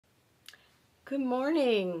Good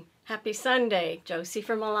morning. Happy Sunday. Josee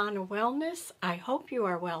from Alana Wellness. I hope you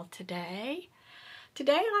are well today.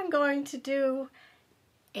 Today I'm going to do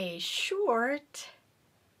a short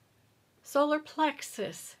Solar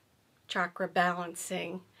Plexus chakra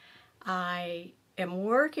balancing. I am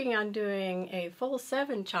working on doing a full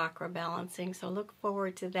 7 chakra balancing, so look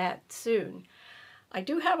forward to that soon. I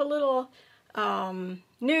do have a little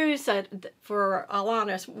news for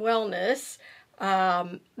Alana's Wellness.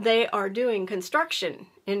 They are doing construction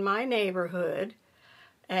in my neighborhood,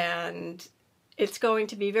 and it's going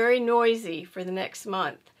to be very noisy for the next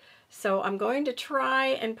month. So I'm going to try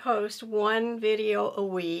and post 1 video a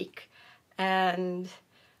week, and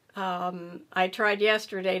I tried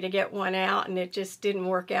yesterday to get one out and it just didn't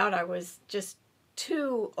work out. I was just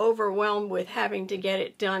too overwhelmed with having to get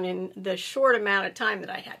it done in the short amount of time that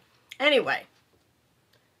I had. Anyway,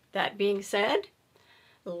 that being said,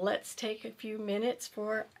 let's take a few minutes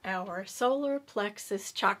for our Solar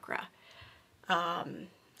Plexus Chakra.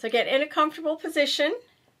 So get in a comfortable position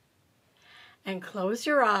and close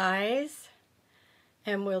your eyes,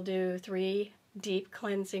 and we'll do 3 deep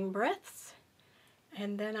cleansing breaths,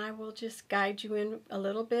 and then I will just guide you in a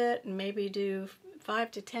little bit and maybe do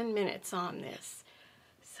 5 to 10 minutes on this.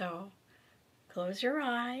 So close your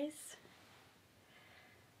eyes,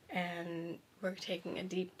 and we're taking a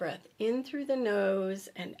deep breath in through the nose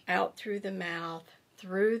and out through the mouth,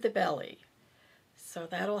 through the belly. So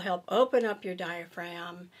that'll help open up your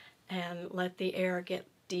diaphragm and let the air get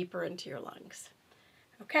deeper into your lungs.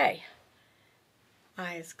 Okay,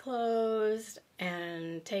 eyes closed,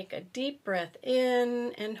 and take a deep breath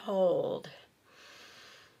in and hold.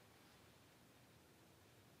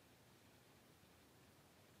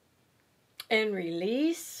 And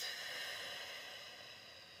release.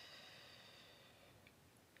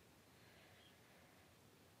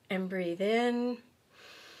 And breathe in.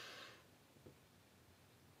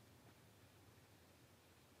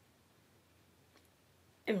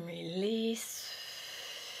 And release.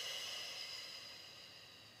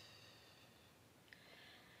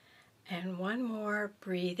 And one more.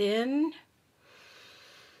 Breathe in.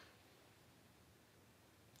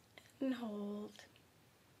 And hold.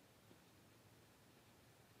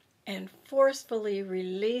 And forcefully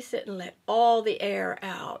release it and let all the air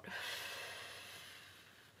out.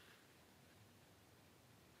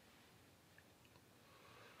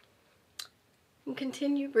 And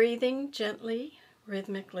continue breathing gently,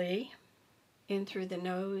 rhythmically, in through the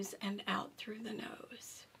nose and out through the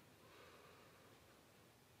nose.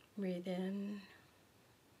 Breathe in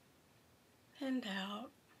and out.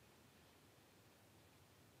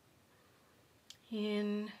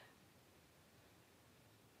 In,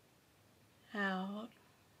 out,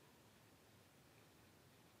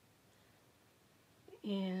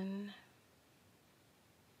 in,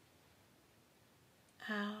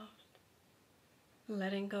 out.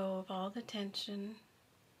 Letting go of all the tension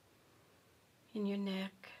in your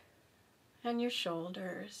neck and your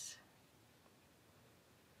shoulders.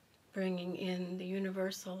 Bringing in the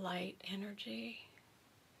universal light energy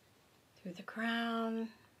through the crown.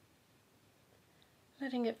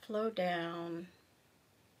 Letting it flow down,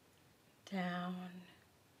 down,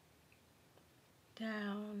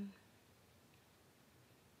 down,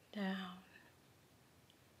 down,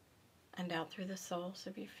 and out through the soles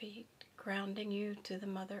of your feet, grounding you to the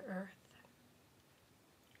Mother Earth.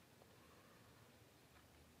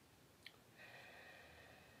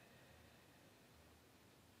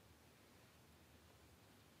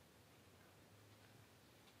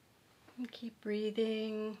 And keep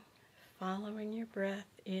breathing, following your breath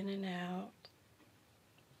in and out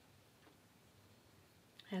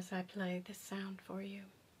as I play this sound for you.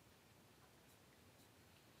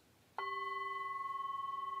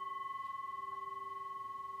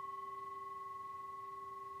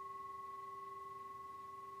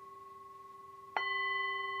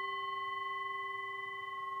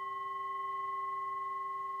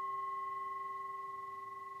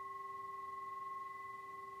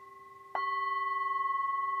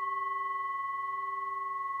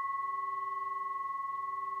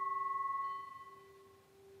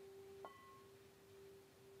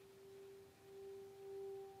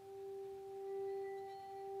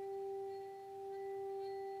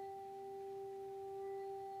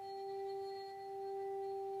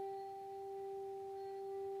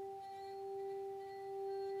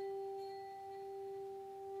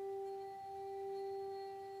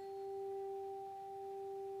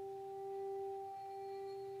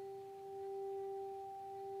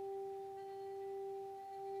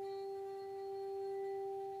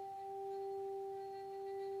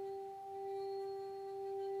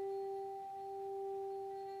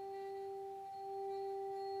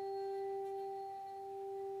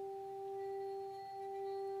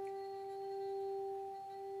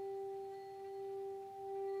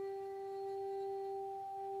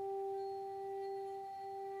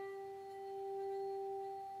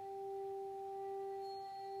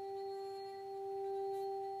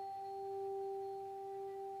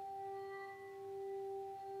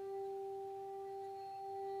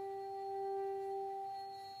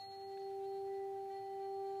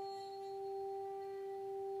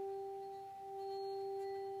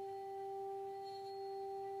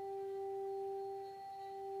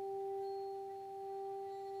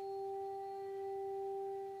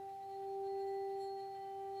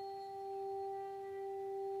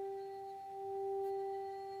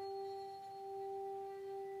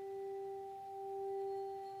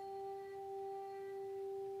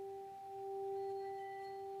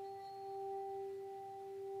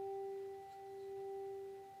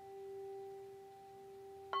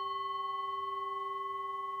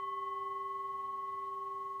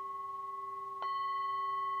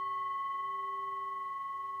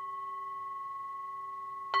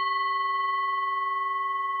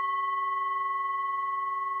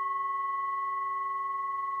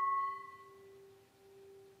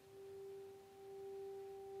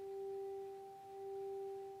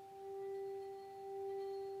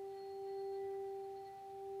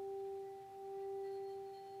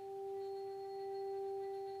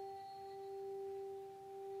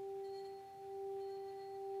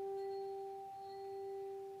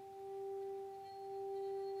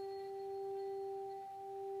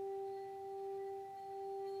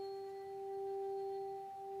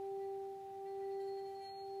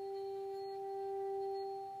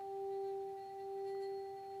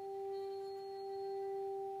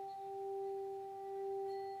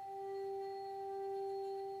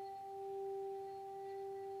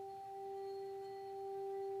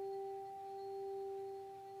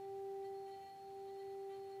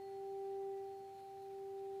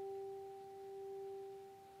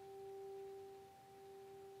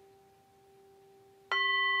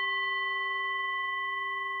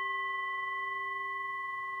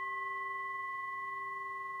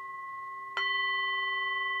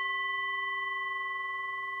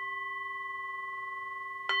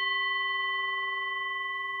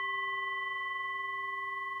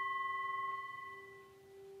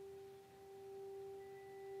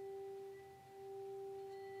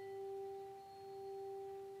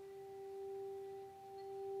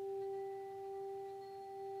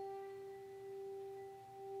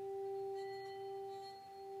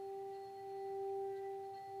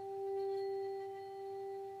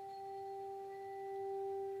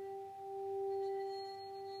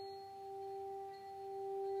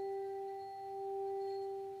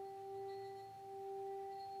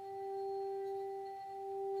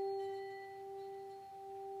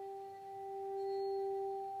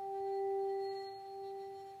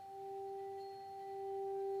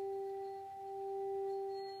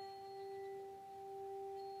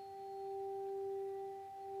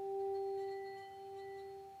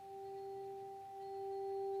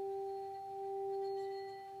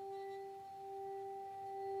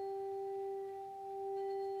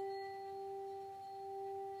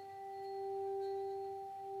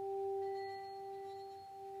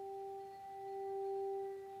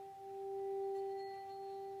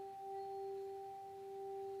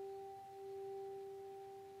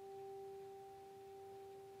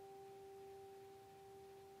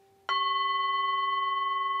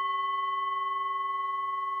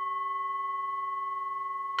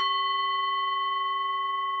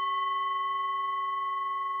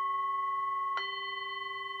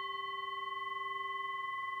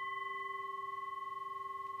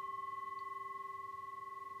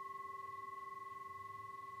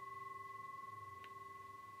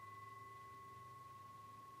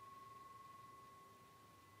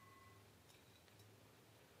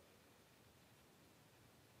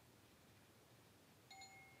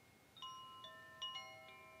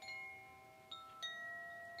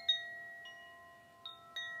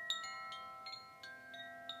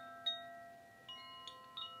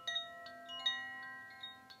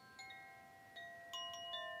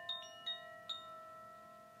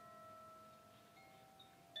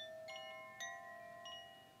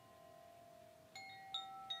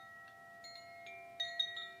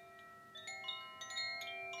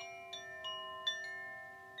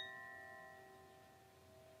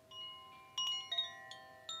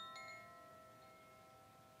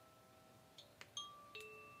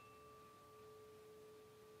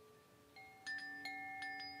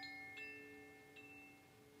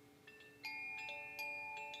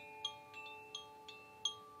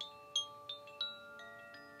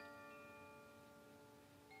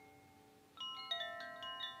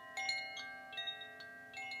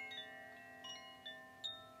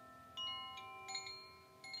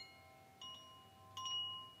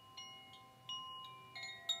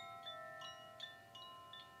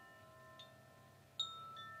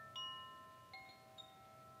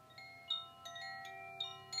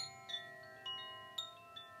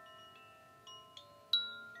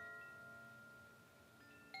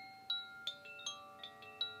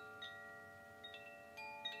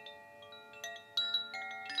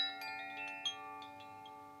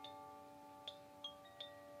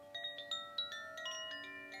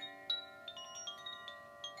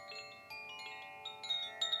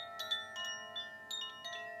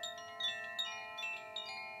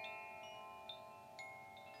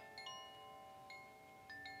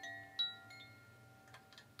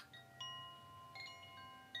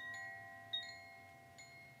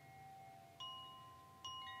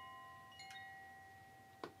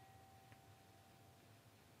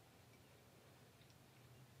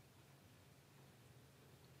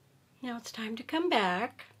 Now it's time to come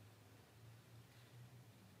back.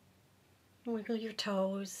 Wiggle your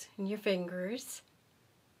toes and your fingers.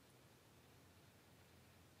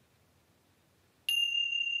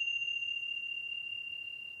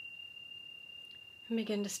 And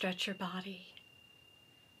begin to stretch your body,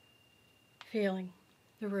 feeling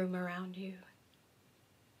the room around you.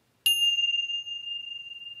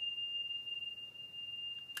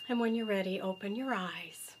 And when you're ready, open your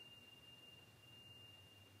eyes.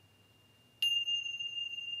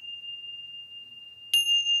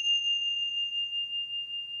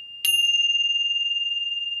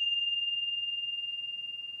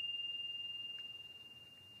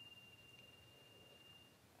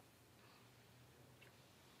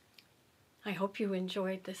 I hope you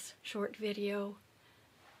enjoyed this short video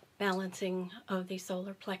balancing of the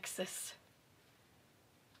solar plexus.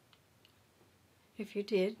 If you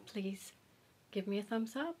did, please give me a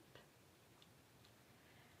thumbs up.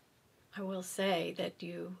 I will say that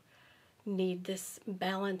you need this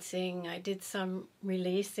balancing. I did some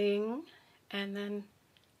releasing and then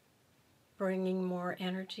bringing more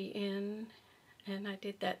energy in, and I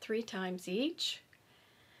did that 3 times each.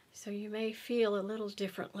 So you may feel a little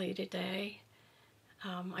differently today.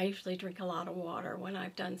 I usually drink a lot of water when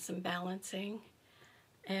I've done some balancing,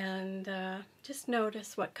 and just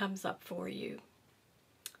notice what comes up for you.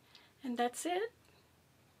 And that's it.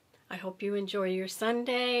 I hope you enjoy your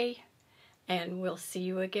Sunday, and we'll see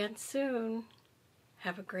you again soon.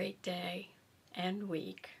 Have a great day and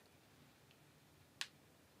week.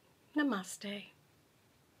 Namaste.